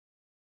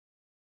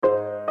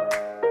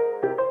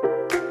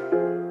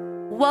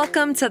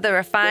Welcome to the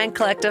Refined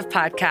Collective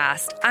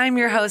podcast. I'm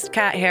your host,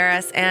 Kat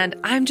Harris, and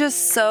I'm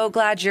just so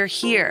glad you're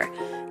here.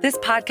 This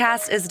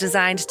podcast is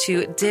designed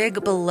to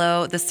dig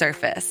below the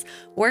surface.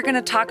 We're going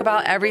to talk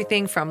about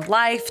everything from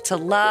life to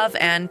love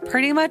and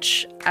pretty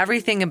much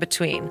everything in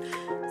between.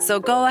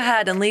 So go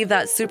ahead and leave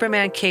that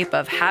Superman cape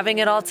of having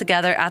it all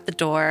together at the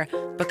door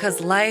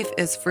because life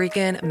is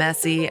freaking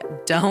messy.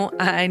 Don't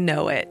I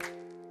know it?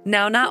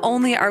 Now, not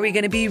only are we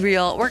going to be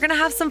real, we're going to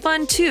have some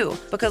fun too,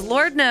 because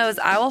Lord knows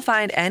I will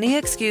find any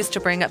excuse to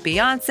bring up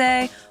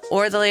Beyonce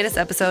or the latest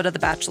episode of The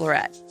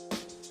Bachelorette.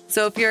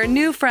 So if you're a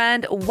new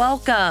friend,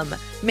 welcome.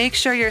 Make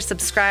sure you're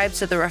subscribed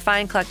to the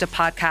Refined Collective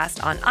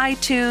podcast on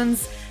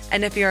iTunes.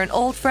 And if you're an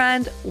old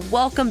friend,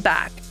 welcome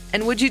back.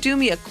 And would you do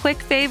me a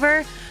quick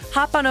favor?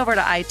 Hop on over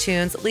to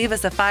iTunes, leave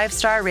us a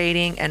 5-star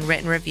rating and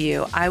written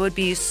review. I would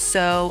be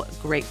so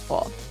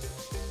grateful.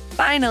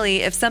 Finally,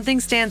 if something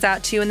stands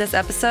out to you in this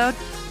episode,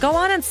 go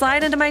on and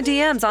slide into my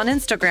DMs on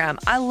Instagram.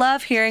 I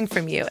love hearing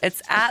from you.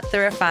 It's at The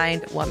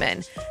Refined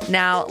Woman.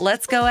 Now,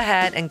 let's go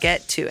ahead and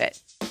get to it.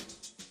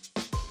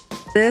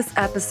 This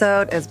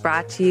episode is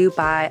brought to you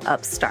by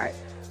Upstart.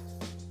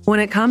 When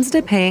it comes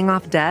to paying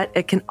off debt,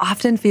 it can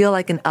often feel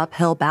like an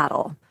uphill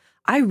battle.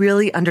 I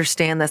really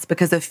understand this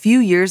because a few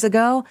years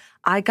ago,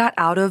 I got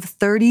out of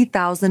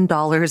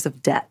 $30,000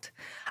 of debt.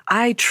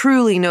 I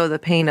truly know the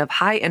pain of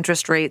high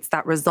interest rates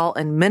that result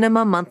in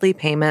minimum monthly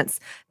payments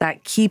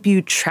that keep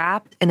you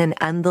trapped in an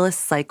endless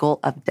cycle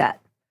of debt.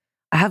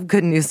 I have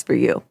good news for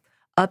you.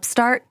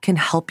 Upstart can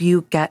help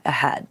you get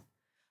ahead.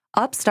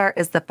 Upstart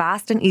is the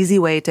fast and easy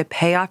way to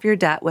pay off your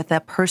debt with a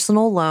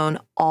personal loan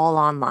all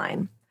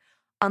online.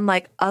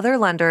 Unlike other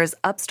lenders,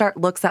 Upstart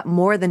looks at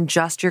more than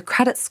just your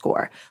credit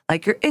score,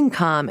 like your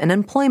income and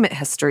employment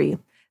history.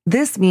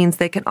 This means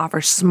they can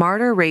offer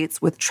smarter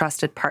rates with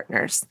trusted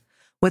partners.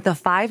 With a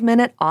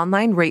 5-minute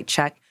online rate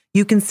check,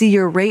 you can see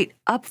your rate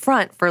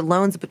upfront for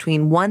loans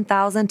between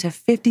 $1,000 to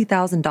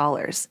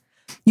 $50,000.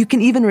 You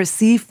can even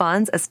receive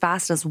funds as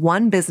fast as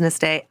one business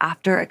day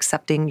after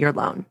accepting your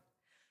loan.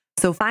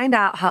 So find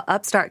out how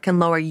Upstart can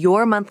lower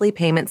your monthly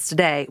payments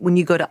today when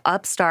you go to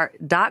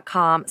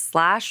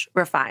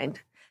upstart.com/refined.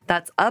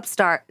 That's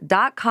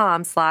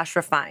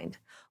upstart.com/refined.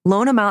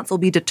 Loan amounts will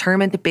be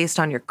determined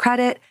based on your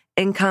credit,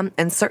 income,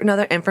 and certain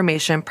other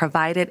information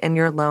provided in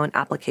your loan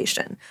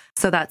application.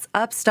 So that's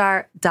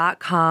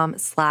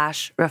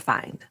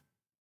upstart.com/refined.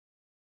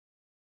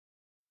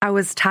 I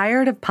was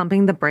tired of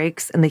pumping the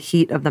brakes in the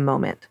heat of the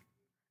moment.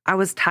 I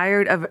was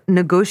tired of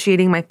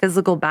negotiating my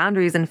physical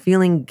boundaries and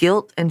feeling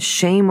guilt and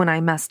shame when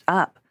I messed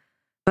up.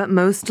 But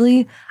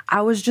mostly,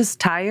 I was just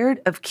tired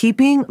of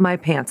keeping my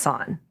pants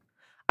on.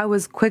 I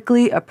was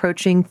quickly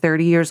approaching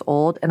 30 years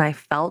old and I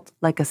felt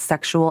like a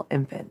sexual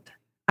infant.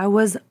 I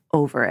was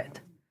over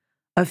it.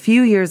 A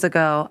few years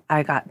ago,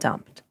 I got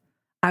dumped.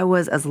 I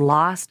was as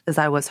lost as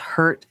I was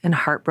hurt and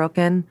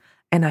heartbroken,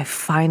 and I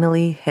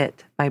finally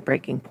hit my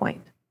breaking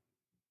point.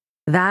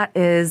 That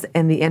is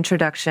in the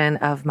introduction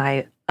of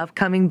my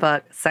upcoming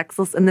book,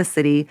 Sexless in the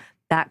City,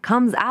 that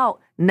comes out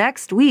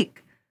next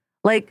week.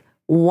 Like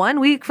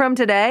 1 week from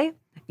today,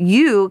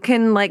 you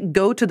can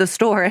go to the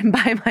store and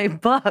buy my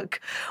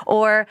book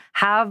or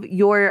have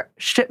your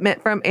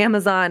shipment from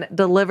Amazon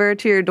delivered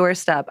to your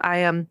doorstep. I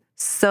am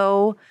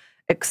so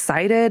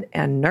excited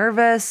and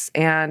nervous,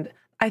 and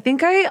I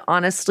think I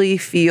honestly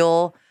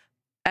feel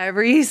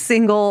every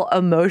single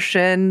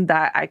emotion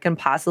that I can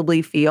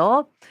possibly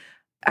feel.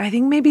 I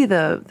think maybe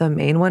the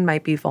main one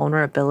might be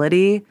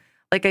vulnerability.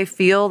 I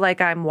feel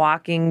like I'm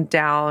walking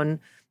down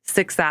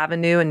 6th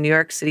Avenue in New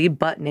York City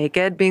butt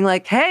naked, being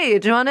like, hey,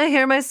 do you want to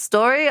hear my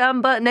story?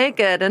 I'm butt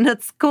naked and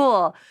it's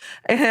cool.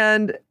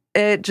 And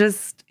it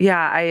just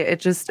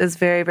is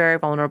very, very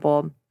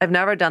vulnerable. I've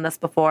never done this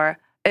before.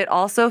 It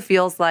also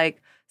feels like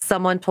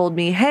someone told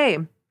me, hey,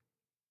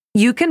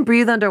 you can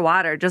breathe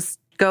underwater. Just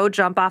go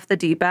jump off the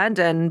deep end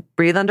and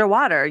breathe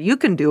underwater. You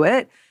can do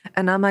it.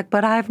 And I'm like,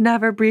 but I've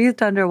never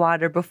breathed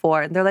underwater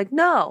before. And they're like,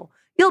 no,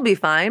 you'll be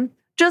fine.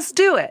 Just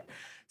do it.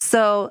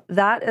 So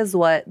that is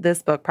what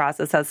this book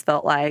process has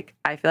felt like.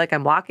 I feel like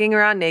I'm walking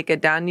around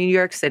naked down New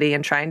York City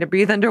and trying to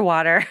breathe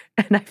underwater.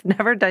 And I've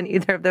never done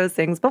either of those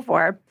things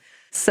before.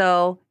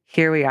 So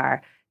here we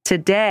are.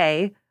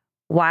 Today,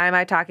 why am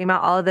I talking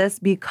about all of this?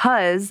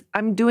 Because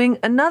I'm doing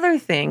another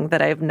thing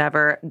that I've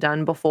never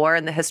done before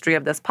in the history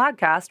of this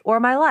podcast or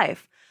my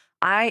life.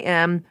 I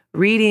am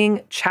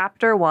reading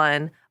chapter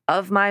 1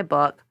 of my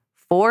book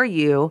for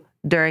you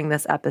during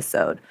this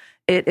episode.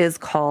 It is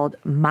called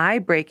My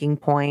Breaking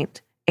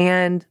Point,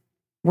 and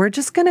we're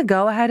just going to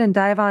go ahead and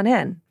dive on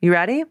in. You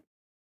ready?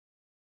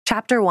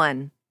 Chapter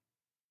 1,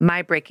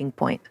 My Breaking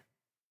Point.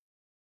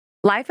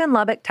 Life in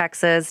Lubbock,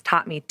 Texas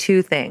taught me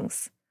 2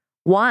 things.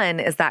 One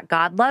is that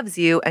God loves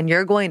you and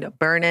you're going to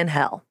burn in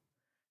hell.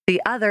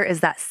 The other is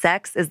that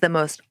sex is the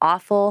most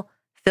awful,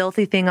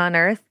 filthy thing on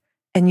earth,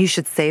 and you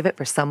should save it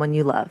for someone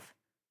you love.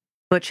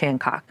 Butch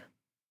Hancock.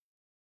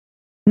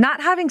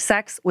 Not having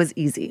sex was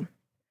easy.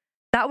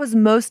 That was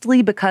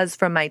mostly because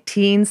from my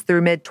teens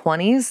through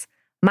mid-20s,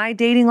 my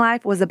dating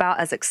life was about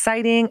as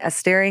exciting as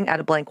staring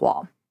at a blank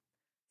wall.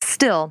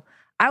 Still,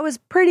 I was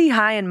pretty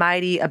high and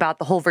mighty about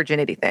the whole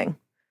virginity thing.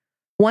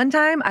 One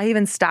time, I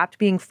even stopped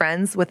being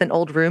friends with an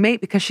old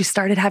roommate because she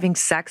started having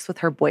sex with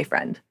her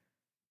boyfriend.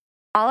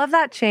 All of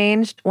that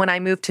changed when I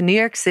moved to New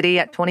York City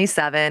at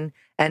 27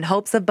 in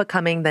hopes of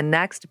becoming the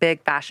next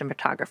big fashion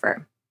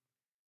photographer.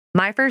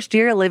 My first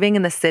year living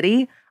in the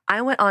city,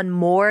 I went on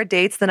more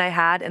dates than I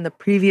had in the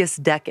previous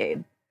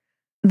decade.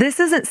 This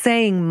isn't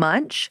saying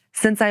much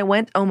since I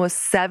went almost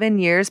 7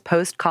 years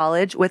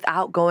post-college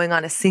without going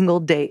on a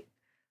single date.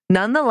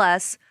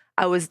 Nonetheless,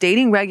 I was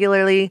dating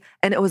regularly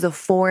and it was a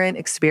foreign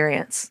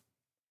experience.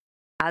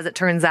 As it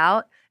turns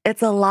out,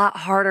 it's a lot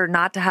harder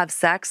not to have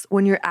sex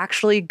when you're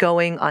actually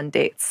going on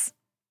dates.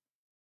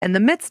 In the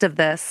midst of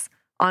this,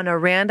 on a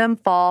random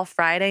fall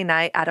Friday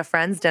night at a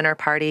friend's dinner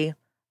party,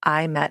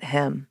 I met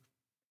him.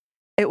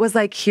 It was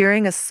like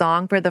hearing a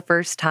song for the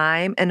first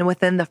time and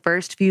within the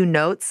first few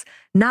notes,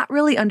 not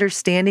really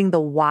understanding the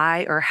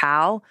why or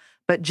how,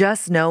 but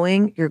just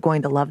knowing you're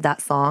going to love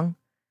that song.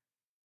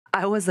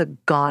 I was a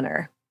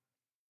goner.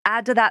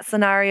 Add to that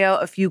scenario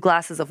a few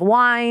glasses of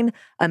wine,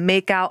 a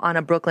makeout on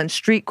a Brooklyn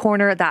street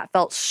corner that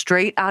felt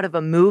straight out of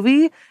a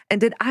movie,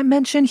 and did I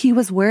mention he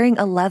was wearing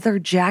a leather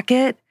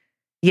jacket?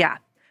 Yeah,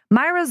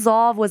 my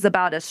resolve was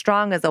about as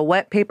strong as a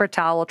wet paper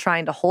towel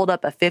trying to hold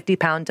up a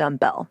 50-pound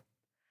dumbbell.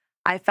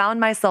 I found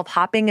myself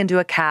hopping into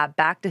a cab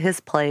back to his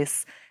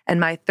place, and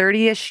my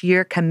 30-ish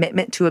year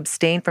commitment to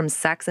abstain from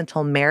sex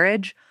until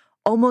marriage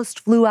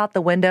almost flew out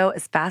the window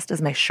as fast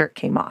as my shirt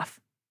came off.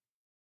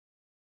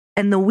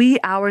 In the wee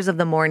hours of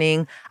the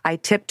morning, I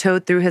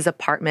tiptoed through his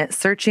apartment,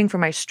 searching for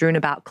my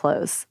strewn-about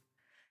clothes.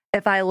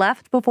 If I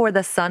left before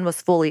the sun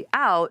was fully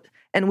out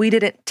and we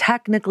didn't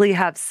technically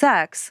have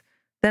sex,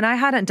 then I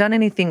hadn't done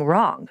anything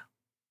wrong,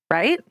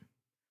 right?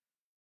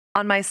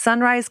 On my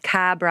sunrise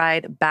cab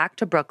ride back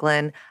to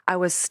Brooklyn, I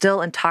was still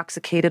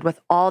intoxicated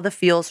with all the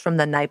feels from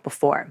the night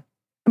before,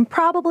 and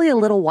probably a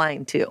little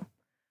wine too.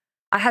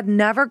 I had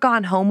never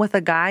gone home with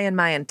a guy in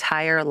my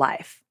entire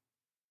life.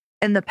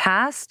 In the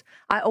past,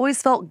 I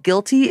always felt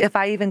guilty if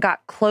I even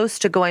got close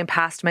to going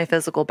past my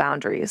physical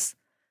boundaries.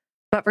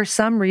 But for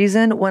some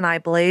reason, when I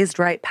blazed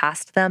right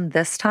past them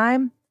this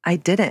time, I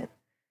didn't.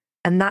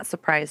 And that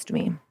surprised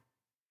me.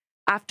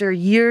 After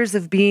years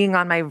of being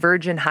on my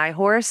virgin high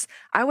horse,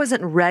 I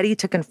wasn't ready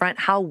to confront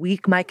how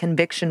weak my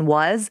conviction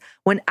was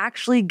when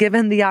actually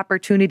given the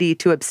opportunity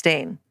to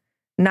abstain.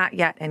 Not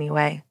yet,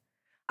 anyway.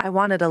 I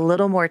wanted a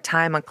little more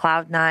time on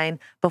cloud nine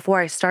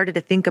before I started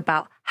to think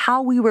about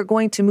how we were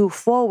going to move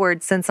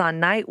forward since on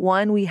night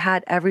one we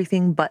had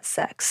everything but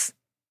sex.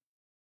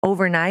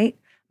 Overnight,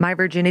 my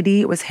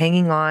virginity was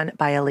hanging on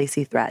by a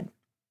lacy thread.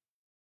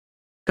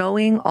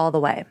 Going all the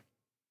way.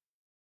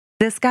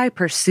 This guy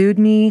pursued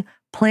me,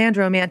 planned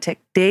romantic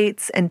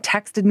dates, and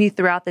texted me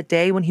throughout the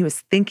day when he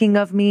was thinking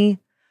of me.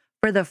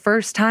 For the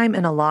first time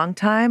in a long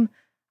time,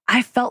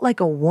 I felt like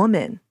a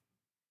woman.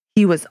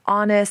 He was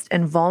honest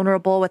and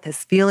vulnerable with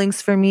his feelings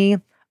for me,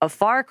 a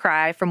far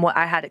cry from what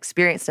I had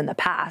experienced in the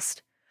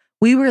past.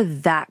 We were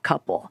that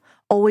couple,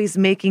 always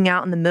making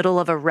out in the middle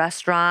of a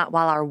restaurant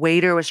while our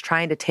waiter was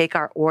trying to take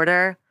our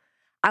order.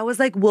 I was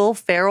like Will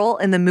Ferrell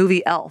in the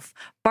movie Elf,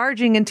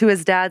 barging into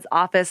his dad's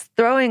office,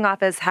 throwing off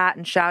his hat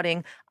and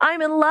shouting,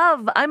 I'm in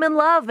love,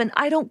 and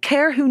I don't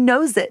care who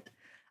knows it.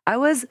 I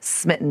was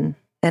smitten,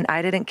 and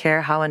I didn't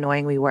care how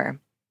annoying we were.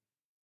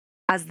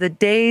 As the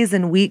days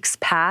and weeks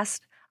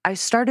passed, I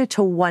started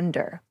to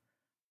wonder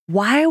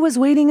why I was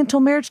waiting until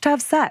marriage to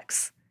have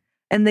sex.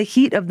 And the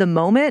heat of the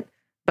moment,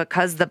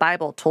 because the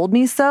Bible told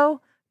me so,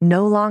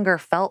 no longer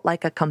felt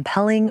like a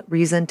compelling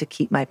reason to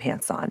keep my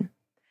pants on.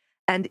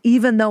 And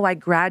even though I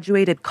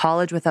graduated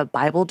college with a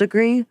Bible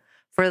degree,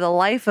 for the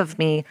life of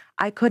me,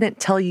 I couldn't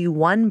tell you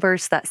one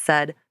verse that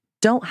said,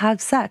 don't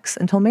have sex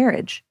until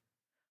marriage.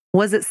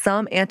 Was it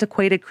some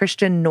antiquated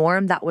Christian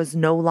norm that was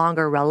no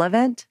longer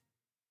relevant?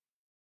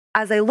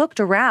 As I looked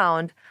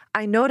around,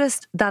 I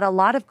noticed that a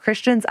lot of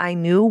Christians I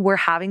knew were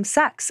having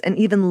sex and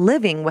even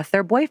living with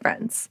their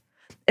boyfriends.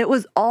 It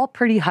was all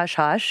pretty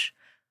hush-hush,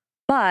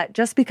 but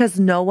just because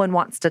no one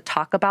wants to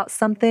talk about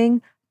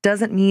something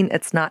doesn't mean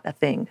it's not a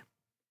thing.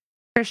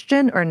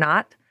 Christian or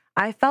not,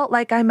 I felt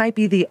like I might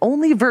be the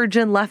only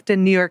virgin left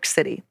in New York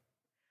City.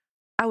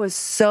 I was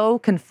so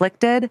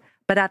conflicted,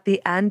 but at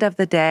the end of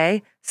the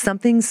day,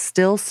 something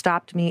still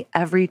stopped me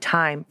every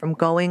time from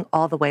going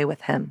all the way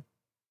with him.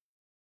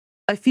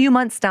 A few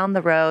months down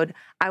the road,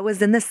 I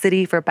was in the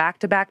city for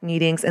back-to-back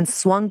meetings and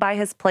swung by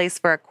his place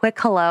for a quick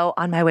hello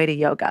on my way to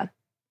yoga.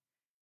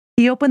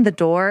 He opened the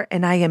door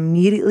and I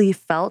immediately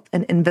felt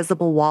an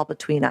invisible wall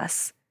between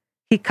us.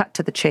 He cut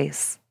to the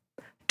chase.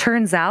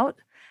 Turns out,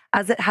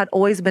 as it had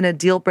always been a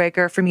deal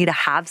breaker for me to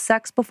have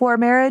sex before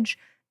marriage,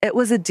 it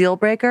was a deal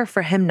breaker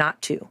for him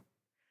not to.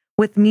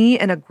 With me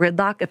in a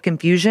gridlock of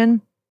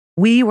confusion,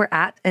 we were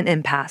at an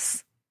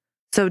impasse.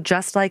 So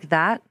just like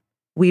that,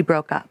 we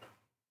broke up.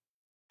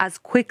 As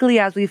quickly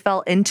as we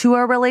fell into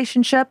a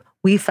relationship,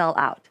 we fell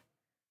out.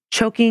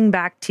 Choking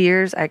back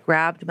tears, I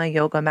grabbed my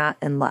yoga mat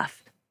and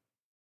left.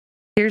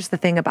 Here's the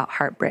thing about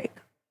heartbreak.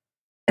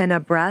 In a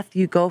breath,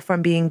 you go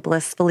from being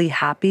blissfully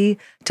happy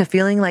to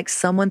feeling like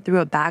someone threw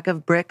a bag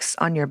of bricks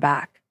on your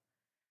back.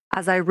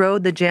 As I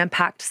rode the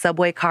jam-packed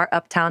subway car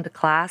uptown to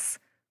class,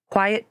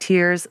 quiet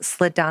tears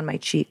slid down my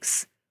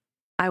cheeks.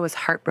 I was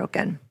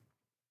heartbroken.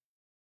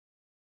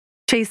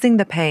 Chasing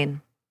the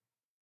pain.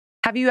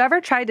 Have you ever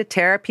tried to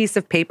tear a piece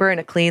of paper in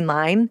a clean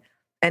line?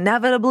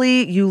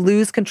 Inevitably, you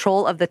lose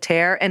control of the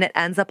tear and it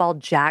ends up all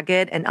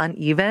jagged and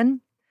uneven.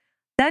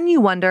 Then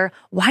you wonder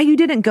why you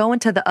didn't go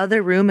into the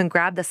other room and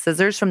grab the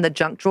scissors from the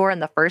junk drawer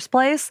in the first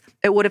place.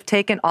 It would have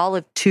taken all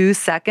of 2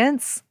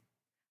 seconds.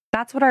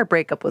 That's what our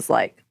breakup was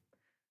like.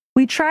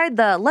 We tried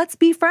the let's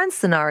be friends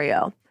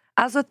scenario.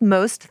 As with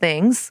most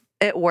things,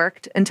 it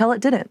worked until it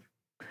didn't.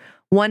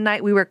 One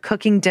night we were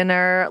cooking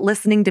dinner,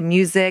 listening to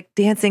music,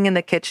 dancing in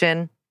the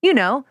kitchen. You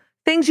know,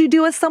 things you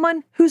do with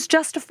someone who's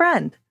just a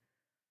friend.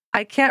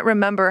 I can't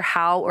remember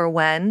how or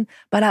when,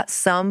 but at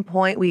some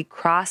point we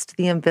crossed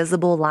the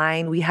invisible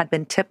line we had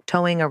been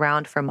tiptoeing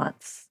around for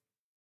months.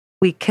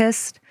 We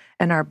kissed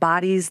and our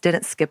bodies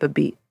didn't skip a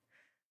beat.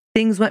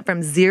 Things went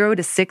from 0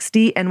 to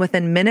 60 and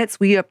within minutes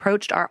we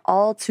approached our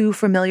all too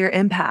familiar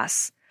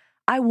impasse.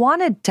 I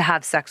wanted to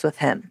have sex with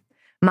him.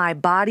 My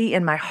body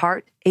and my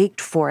heart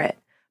ached for it,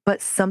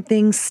 but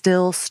something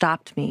still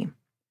stopped me.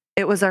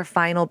 It was our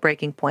final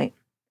breaking point.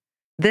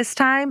 This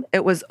time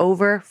it was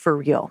over for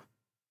real.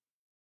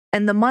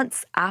 In the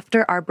months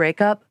after our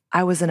breakup,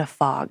 I was in a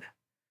fog.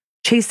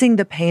 Chasing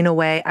the pain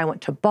away, I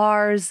went to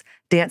bars,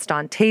 danced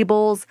on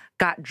tables,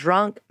 got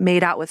drunk,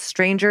 made out with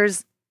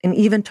strangers, and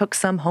even took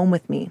some home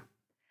with me.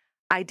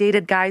 I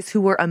dated guys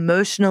who were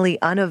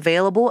emotionally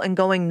unavailable and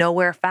going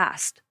nowhere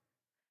fast.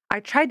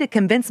 I tried to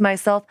convince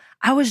myself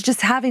I was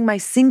just having my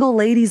single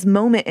ladies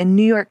moment in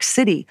New York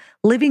City,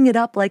 living it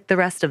up like the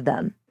rest of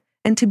them.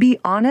 And to be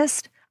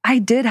honest, I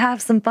did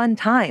have some fun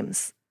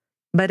times.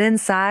 But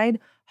inside,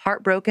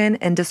 heartbroken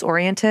and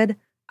disoriented,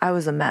 I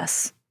was a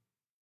mess.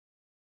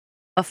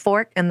 A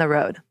fork in the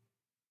road.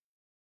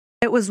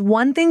 It was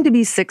one thing to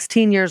be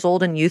 16 years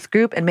old in youth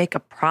group and make a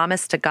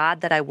promise to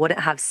God that I wouldn't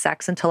have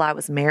sex until I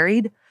was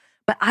married,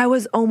 but I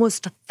was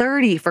almost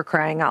 30 for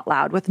crying out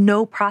loud with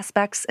no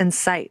prospects in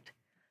sight.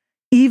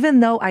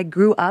 Even though I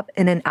grew up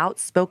in an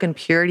outspoken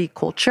purity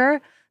culture,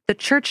 the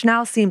church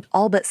now seemed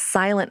all but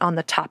silent on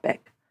the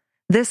topic.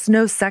 This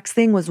no sex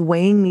thing was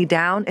weighing me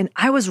down and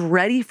I was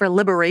ready for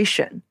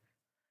liberation.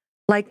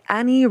 Like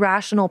any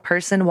rational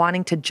person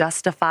wanting to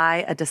justify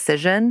a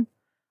decision,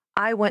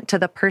 I went to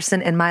the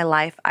person in my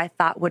life I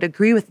thought would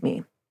agree with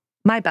me,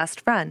 my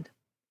best friend.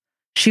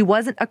 She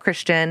wasn't a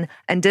Christian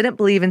and didn't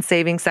believe in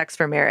saving sex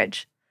for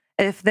marriage.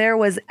 If there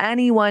was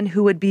anyone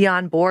who would be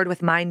on board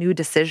with my new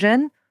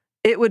decision,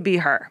 it would be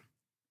her.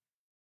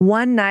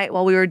 One night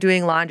while we were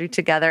doing laundry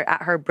together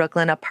at her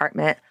Brooklyn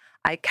apartment,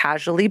 I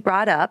casually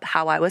brought up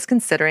how I was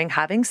considering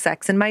having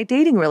sex in my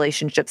dating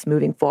relationships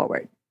moving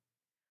forward.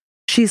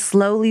 She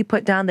slowly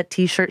put down the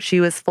t-shirt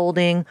she was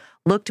folding,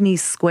 looked me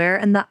square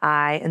in the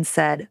eye, and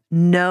said,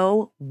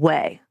 "No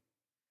way."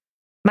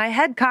 My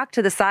head cocked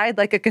to the side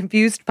like a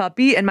confused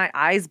puppy, and my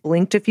eyes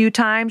blinked a few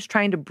times,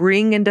 trying to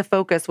bring into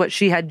focus what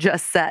she had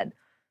just said.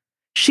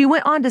 She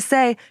went on to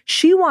say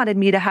she wanted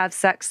me to have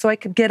sex so I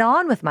could get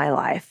on with my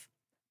life.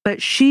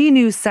 But she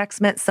knew sex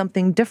meant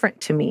something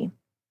different to me.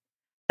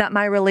 That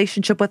my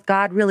relationship with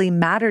God really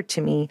mattered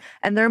to me,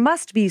 and there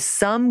must be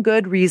some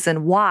good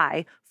reason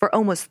why, for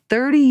almost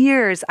 30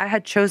 years, I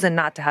had chosen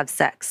not to have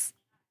sex.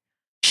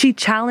 She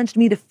challenged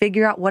me to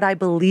figure out what I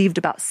believed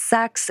about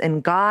sex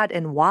and God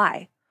and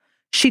why.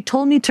 She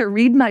told me to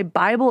read my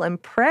Bible and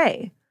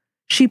pray.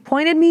 She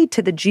pointed me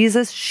to the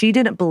Jesus she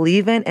didn't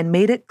believe in and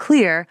made it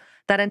clear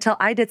that until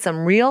I did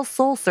some real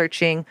soul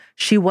searching,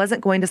 she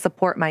wasn't going to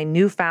support my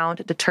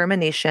newfound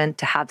determination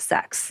to have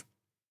sex.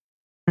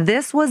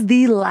 This was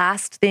the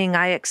last thing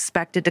I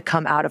expected to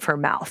come out of her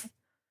mouth.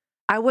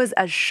 I was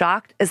as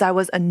shocked as I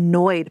was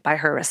annoyed by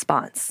her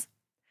response.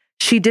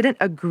 She didn't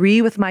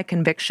agree with my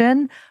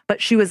conviction,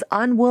 but she was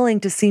unwilling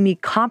to see me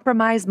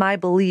compromise my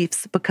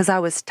beliefs because I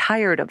was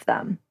tired of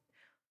them.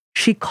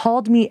 She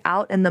called me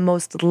out in the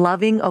most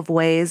loving of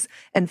ways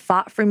and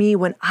fought for me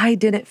when I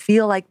didn't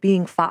feel like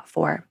being fought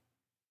for.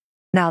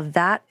 Now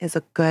that is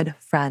a good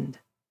friend.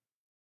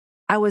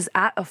 I was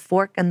at a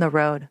fork in the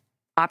road.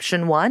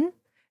 Option 1,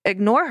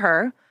 ignore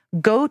her,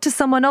 go to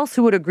someone else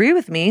who would agree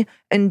with me,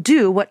 and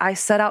do what I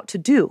set out to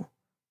do.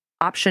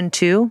 Option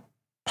 2,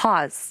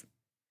 pause.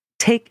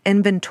 Take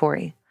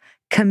inventory.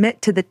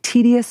 Commit to the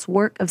tedious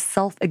work of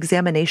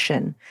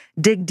self-examination.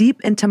 Dig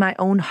deep into my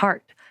own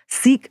heart.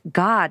 Seek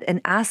God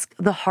and ask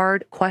the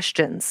hard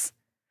questions.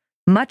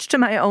 Much to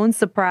my own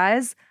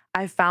surprise,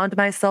 I found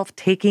myself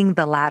taking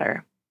the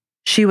latter.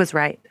 She was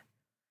right.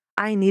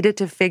 I needed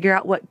to figure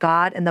out what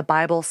God and the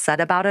Bible said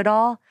about it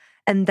all,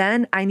 and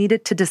then I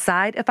needed to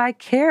decide if I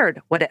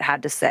cared what it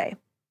had to say.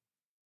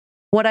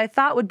 What I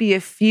thought would be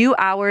a few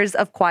hours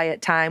of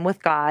quiet time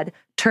with God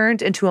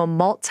turned into a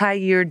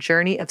multi-year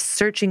journey of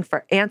searching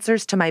for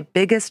answers to my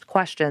biggest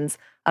questions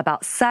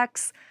about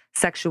sex,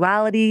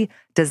 sexuality,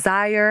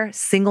 desire,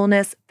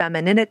 singleness,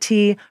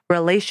 femininity,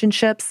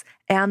 relationships,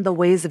 and the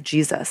ways of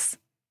Jesus.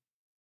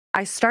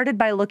 I started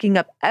by looking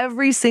up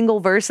every single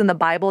verse in the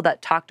Bible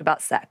that talked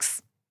about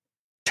sex.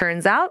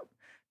 Turns out,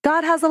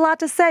 God has a lot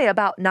to say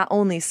about not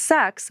only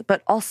sex,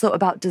 but also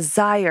about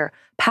desire,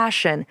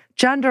 passion,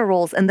 gender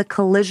roles, and the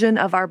collision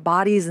of our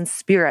bodies and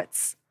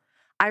spirits.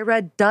 I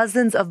read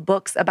dozens of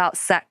books about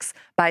sex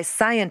by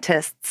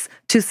scientists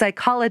to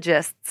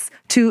psychologists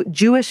to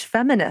Jewish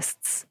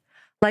feminists.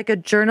 Like a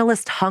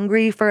journalist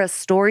hungry for a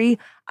story,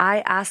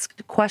 I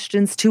asked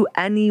questions to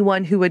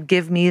anyone who would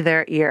give me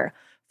their ear,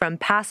 from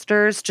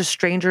pastors to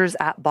strangers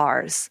at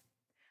bars.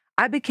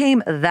 I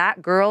became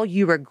that girl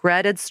you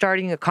regretted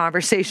starting a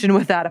conversation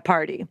with at a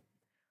party.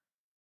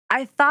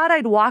 I thought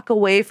I'd walk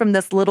away from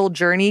this little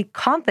journey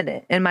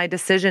confident in my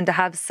decision to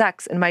have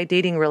sex in my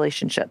dating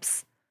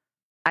relationships.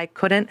 I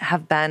couldn't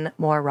have been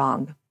more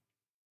wrong.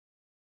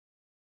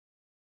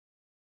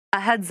 A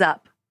heads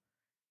up.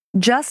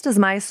 Just as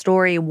my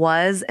story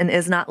was and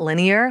is not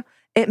linear,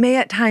 it may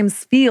at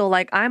times feel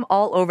like I'm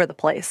all over the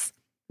place.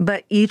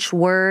 But each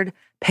word,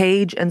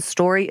 page, and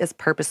story is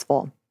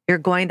purposeful. You're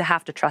going to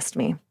have to trust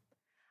me.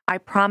 I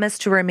promise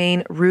to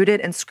remain rooted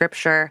in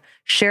Scripture,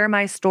 share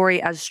my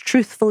story as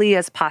truthfully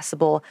as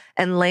possible,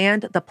 and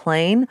land the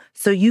plane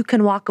so you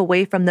can walk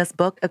away from this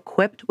book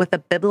equipped with a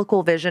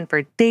biblical vision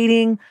for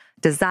dating,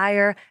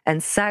 desire,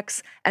 and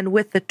sex, and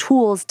with the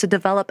tools to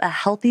develop a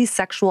healthy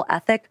sexual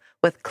ethic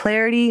with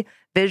clarity,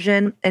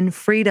 vision, and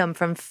freedom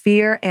from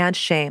fear and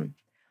shame.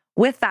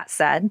 With that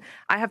said,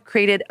 I have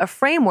created a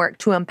framework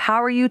to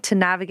empower you to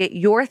navigate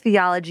your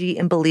theology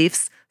and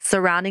beliefs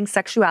surrounding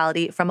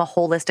sexuality from a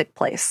holistic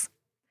place.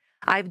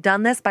 I've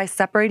done this by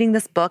separating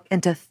this book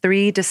into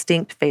 3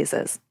 distinct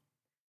phases.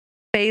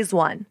 Phase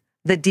 1,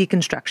 the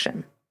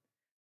deconstruction.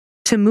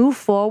 To move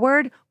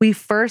forward, we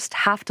first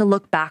have to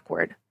look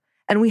backward,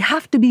 and we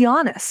have to be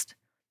honest.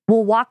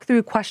 We'll walk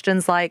through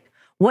questions like,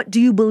 what do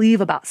you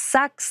believe about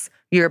sex,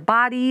 your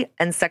body,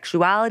 and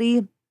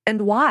sexuality,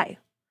 and why?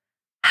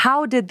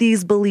 How did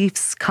these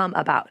beliefs come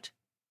about?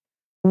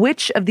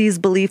 Which of these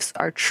beliefs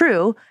are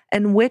true,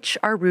 and which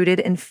are rooted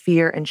in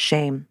fear and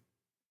shame?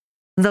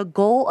 The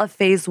goal of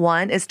phase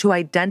 1 is to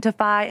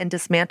identify and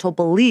dismantle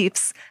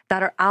beliefs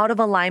that are out of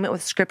alignment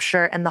with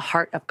Scripture and the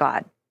heart of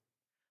God.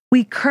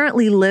 We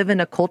currently live in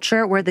a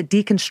culture where the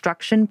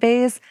deconstruction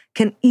phase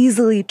can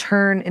easily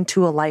turn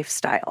into a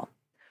lifestyle.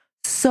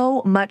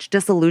 So much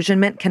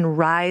disillusionment can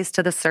rise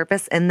to the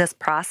surface in this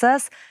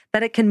process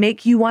that it can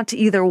make you want to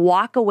either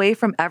walk away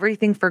from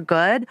everything for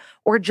good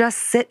or just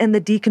sit in the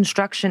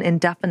deconstruction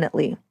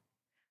indefinitely.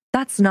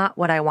 That's not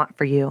what I want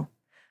for you.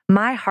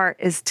 My heart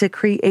is to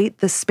create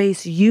the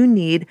space you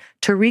need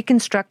to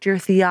reconstruct your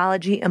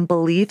theology and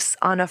beliefs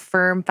on a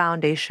firm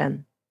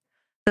foundation.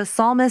 The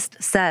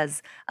psalmist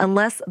says,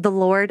 unless the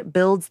Lord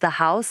builds the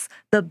house,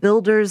 the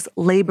builders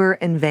labor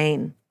in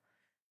vain.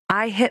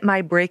 I hit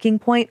my breaking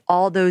point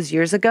all those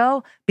years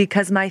ago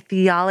because my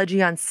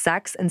theology on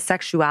sex and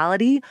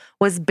sexuality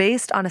was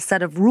based on a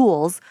set of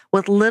rules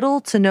with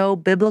little to no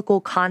biblical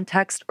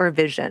context or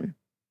vision.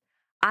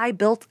 I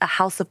built a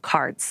house of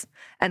cards,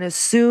 and as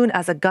soon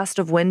as a gust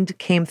of wind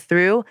came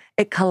through,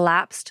 it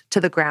collapsed to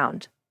the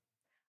ground.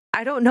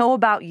 I don't know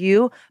about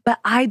you, but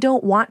I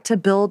don't want to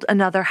build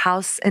another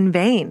house in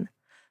vain.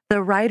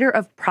 The writer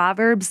of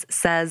Proverbs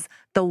says,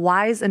 the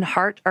wise in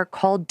heart are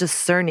called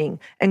discerning,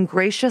 and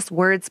gracious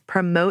words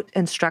promote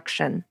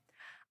instruction.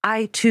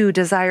 I too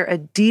desire a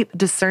deep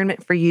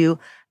discernment for you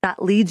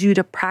that leads you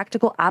to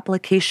practical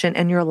application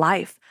in your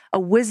life, a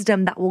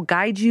wisdom that will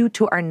guide you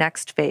to our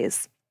next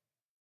phase.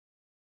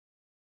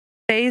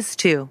 Phase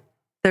 2,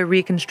 the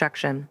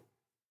reconstruction.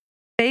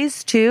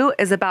 Phase 2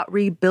 is about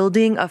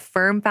rebuilding a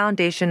firm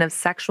foundation of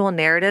sexual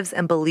narratives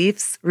and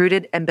beliefs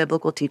rooted in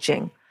biblical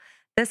teaching.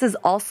 This is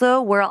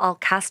also where I'll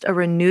cast a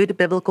renewed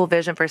biblical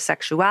vision for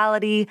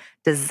sexuality,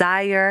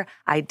 desire,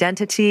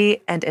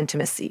 identity, and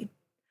intimacy.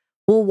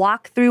 We'll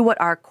walk through what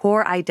our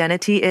core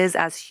identity is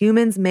as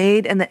humans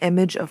made in the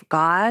image of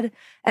God,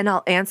 and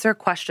I'll answer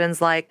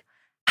questions like,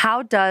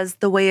 how does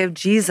the way of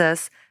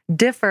Jesus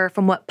differ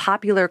from what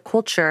popular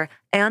culture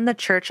and the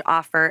church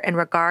offer in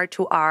regard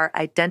to our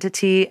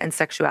identity and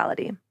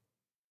sexuality?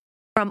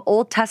 From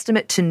Old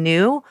Testament to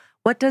New,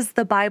 what does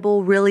the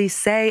Bible really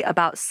say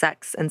about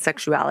sex and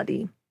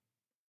sexuality?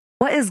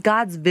 What is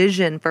God's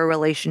vision for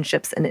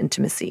relationships and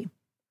intimacy?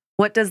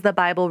 What does the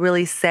Bible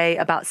really say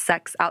about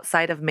sex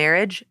outside of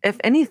marriage, if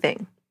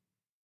anything?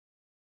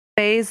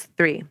 Phase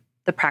 3,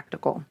 the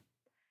practical.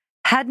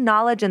 Head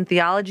knowledge and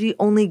theology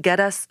only get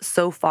us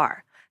so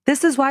far.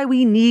 This is why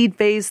we need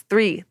phase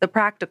 3, the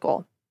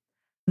practical.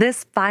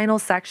 This final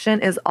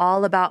section is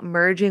all about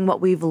merging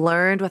what we've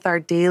learned with our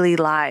daily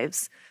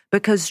lives,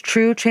 because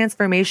true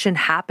transformation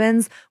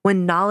happens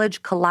when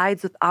knowledge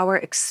collides with our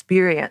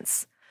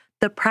experience.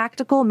 The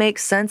practical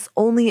makes sense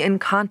only in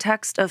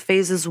context of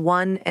phases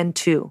 1 and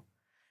 2.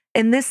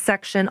 In this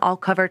section, I'll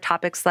cover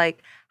topics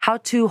like how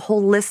to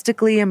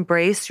holistically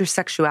embrace your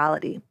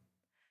sexuality,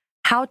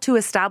 how to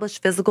establish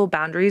physical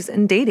boundaries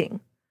in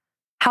dating,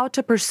 how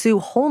to pursue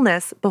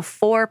wholeness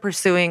before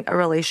pursuing a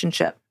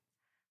relationship,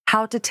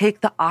 how to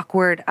take the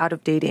awkward out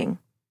of dating.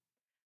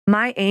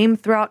 My aim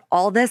throughout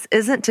all this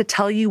isn't to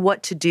tell you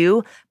what to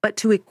do, but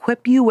to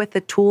equip you with the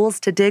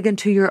tools to dig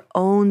into your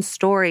own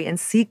story and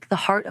seek the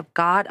heart of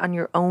God on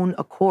your own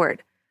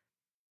accord.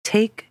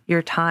 Take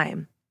your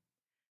time.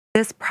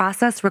 This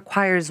process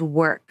requires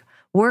work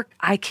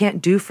I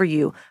can't do for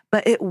you,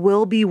 but it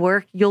will be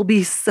work you'll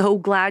be so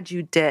glad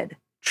you did.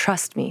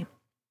 Trust me.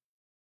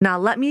 Now,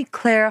 let me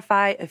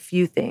clarify a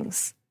few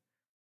things.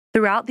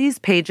 Throughout these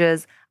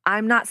pages,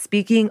 I'm not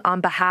speaking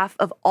on behalf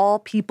of all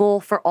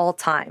people for all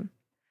time.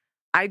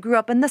 I grew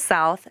up in the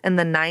South in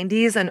the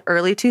 90s and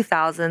early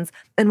 2000s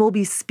and will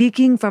be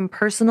speaking from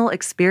personal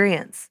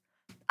experience.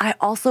 I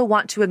also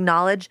want to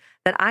acknowledge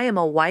that I am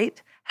a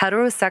white,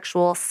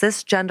 heterosexual,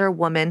 cisgender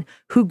woman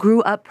who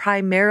grew up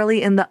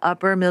primarily in the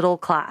upper middle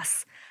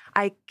class.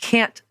 I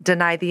can't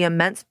deny the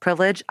immense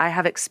privilege I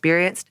have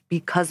experienced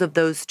because of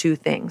those two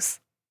things.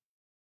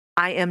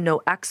 I am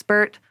no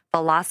expert,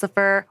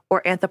 philosopher,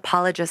 or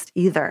anthropologist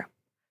either.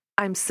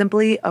 I'm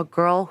simply a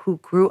girl who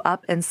grew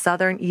up in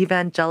Southern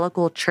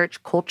evangelical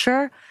church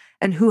culture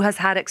and who has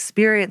had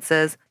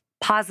experiences,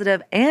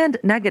 positive and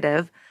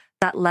negative,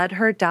 that led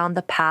her down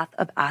the path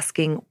of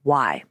asking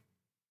why.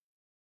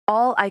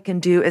 All I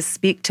can do is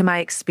speak to my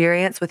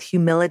experience with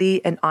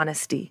humility and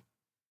honesty.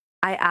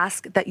 I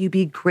ask that you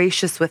be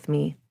gracious with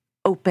me,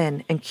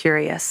 open and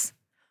curious.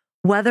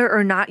 Whether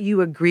or not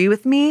you agree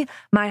with me,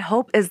 my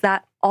hope is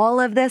that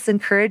all of this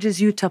encourages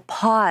you to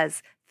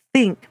pause,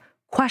 think,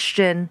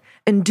 question,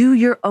 and do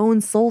your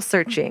own soul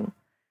searching.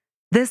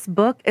 This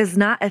book is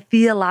not a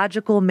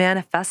theological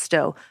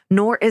manifesto,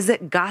 nor is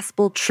it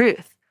gospel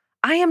truth.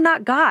 I am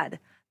not God.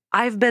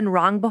 I've been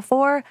wrong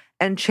before,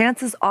 and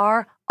chances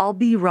are I'll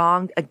be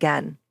wrong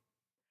again.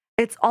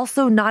 It's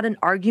also not an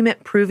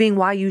argument proving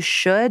why you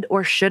should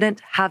or shouldn't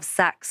have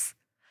sex.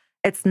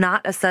 It's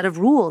not a set of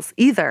rules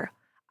either.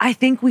 I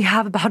think we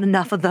have about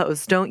enough of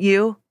those, don't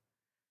you?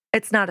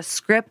 It's not a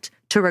script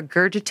to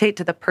regurgitate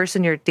to the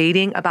person you're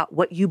dating about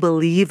what you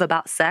believe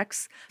about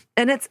sex.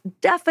 And it's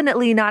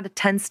definitely not a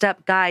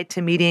 10-step guide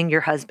to meeting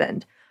your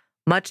husband.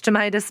 Much to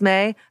my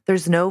dismay,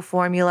 there's no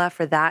formula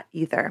for that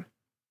either.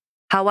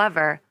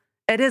 However,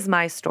 it is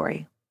my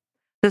story.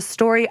 The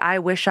story I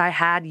wish I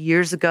had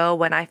years ago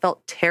when I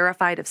felt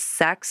terrified of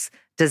sex,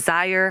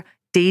 desire,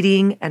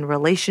 dating, and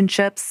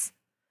relationships.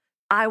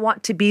 I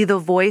want to be the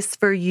voice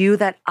for you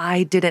that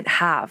I didn't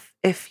have,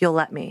 if you'll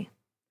let me.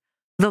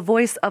 The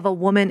voice of a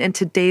woman in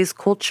today's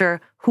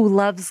culture who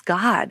loves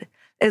God,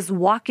 is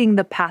walking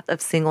the path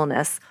of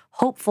singleness,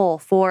 hopeful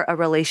for a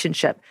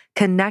relationship,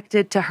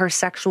 connected to her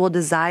sexual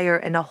desire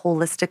in a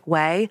holistic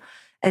way,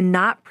 and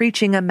not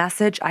preaching a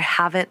message I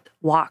haven't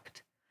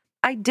walked.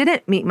 I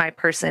didn't meet my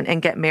person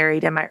and get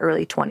married in my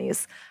early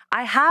 20s.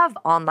 I have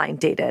online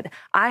dated.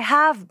 I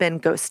have been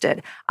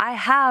ghosted. I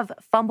have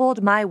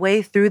fumbled my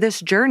way through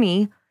this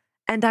journey,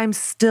 and I'm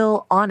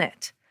still on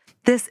it.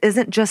 This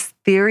isn't just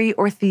theory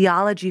or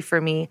theology for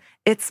me.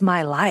 It's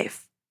my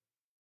life.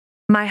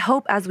 My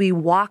hope as we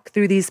walk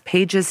through these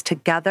pages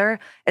together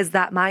is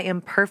that my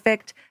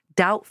imperfect,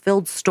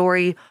 doubt-filled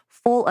story,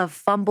 full of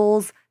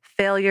fumbles,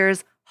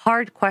 failures,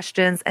 hard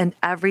questions, and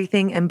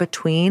everything in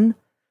between,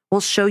 will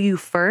show you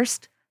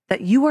first that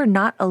you are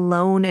not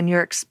alone in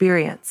your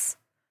experience,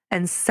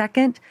 and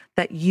second,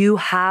 that you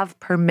have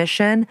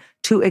permission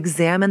to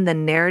examine the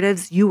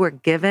narratives you were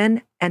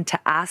given and to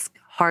ask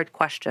hard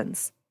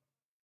questions.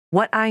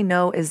 What I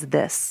know is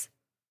this: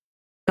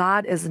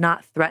 God is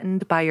not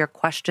threatened by your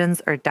questions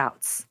or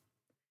doubts.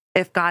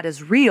 If God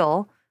is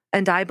real,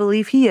 and I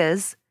believe He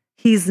is,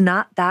 He's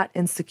not that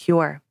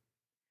insecure.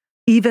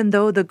 Even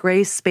though the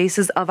gray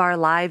spaces of our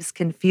lives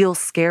can feel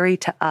scary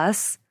to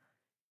us,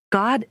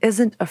 God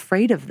isn't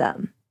afraid of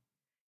them.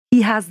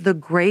 He has the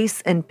grace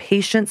and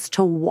patience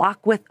to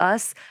walk with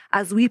us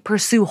as we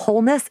pursue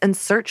wholeness and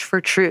search for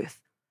truth.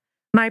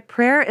 My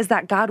prayer is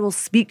that God will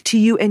speak to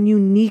you in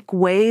unique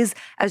ways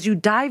as you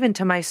dive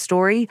into my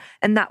story,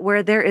 and that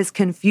where there is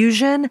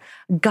confusion,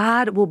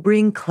 God will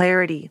bring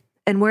clarity.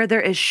 And where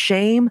there is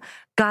shame,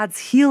 God's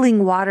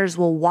healing waters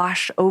will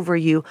wash over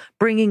you,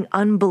 bringing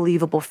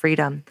unbelievable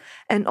freedom.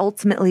 And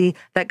ultimately,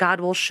 that God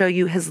will show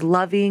you His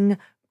loving,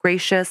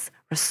 gracious,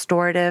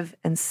 restorative,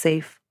 and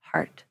safe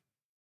heart.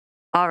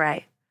 All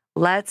right,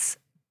 let's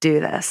do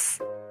this.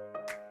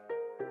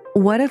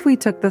 What if we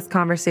took this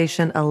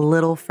conversation a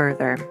little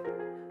further?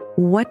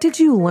 What did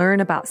you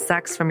learn about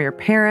sex from your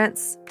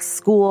parents,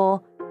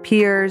 school,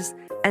 peers,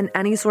 and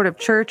any sort of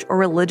church or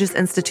religious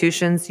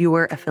institutions you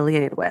were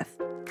affiliated with?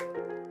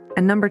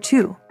 And number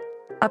 2,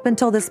 up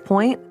until this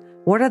point,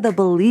 what are the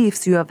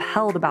beliefs you have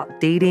held about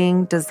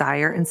dating,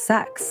 desire, and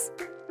sex?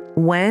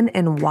 When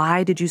and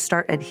why did you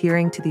start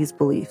adhering to these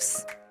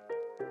beliefs?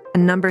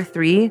 And number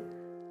 3,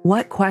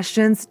 what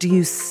questions do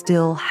you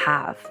still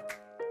have?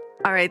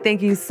 All right,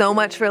 thank you so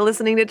much for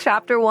listening to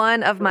Chapter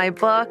 1 of my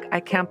book.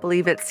 I can't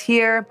believe it's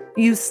here.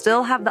 You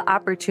still have the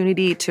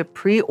opportunity to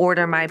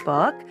pre-order my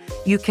book.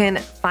 You can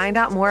find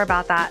out more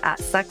about that at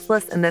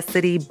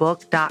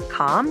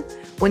sexlessinthecitybook.com.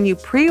 When you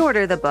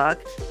pre-order the book,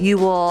 you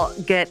will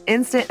get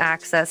instant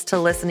access to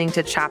listening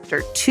to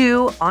Chapter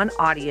 2 on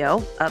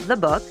audio of the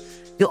book.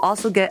 You'll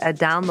also get a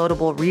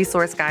downloadable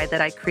resource guide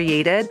that I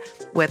created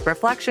with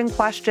reflection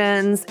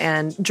questions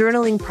and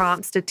journaling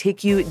prompts to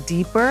take you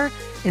deeper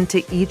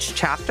into each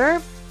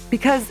chapter,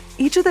 because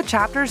each of the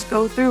chapters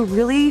go through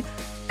really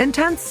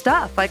intense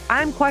stuff. Like,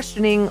 I'm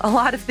questioning a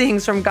lot of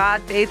things from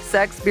God, faith,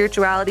 sex,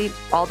 spirituality,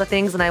 all the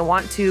things, and I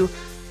want to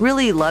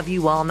really love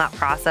you well in that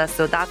process.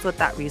 So that's what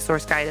that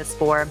resource guide is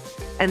for.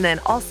 And then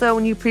also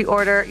when you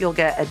pre-order, you'll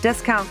get a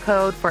discount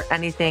code for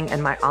anything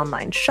in my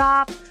online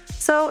shop.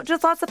 So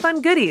just lots of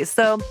fun goodies.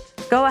 So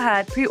go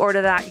ahead,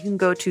 pre-order that. You can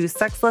go to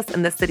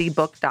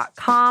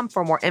sexlessinthecitybook.com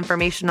for more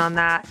information on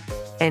that.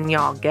 And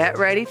y'all get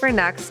ready for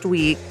next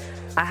week.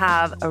 I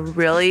have a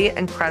really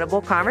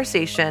incredible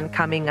conversation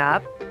coming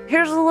up.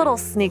 Here's a little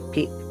sneak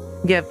peek.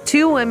 You have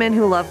two women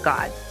who love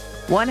God.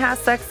 One has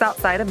sex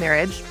outside of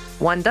marriage,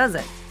 one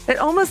doesn't. It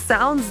almost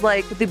sounds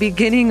like the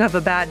beginning of a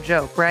bad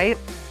joke, right?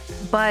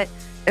 But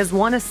is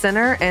one a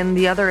sinner and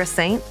the other a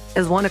saint?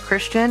 Is one a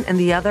Christian and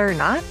the other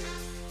not?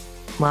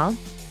 Well,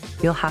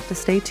 you'll have to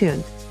stay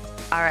tuned.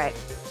 All right,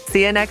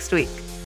 see you next week.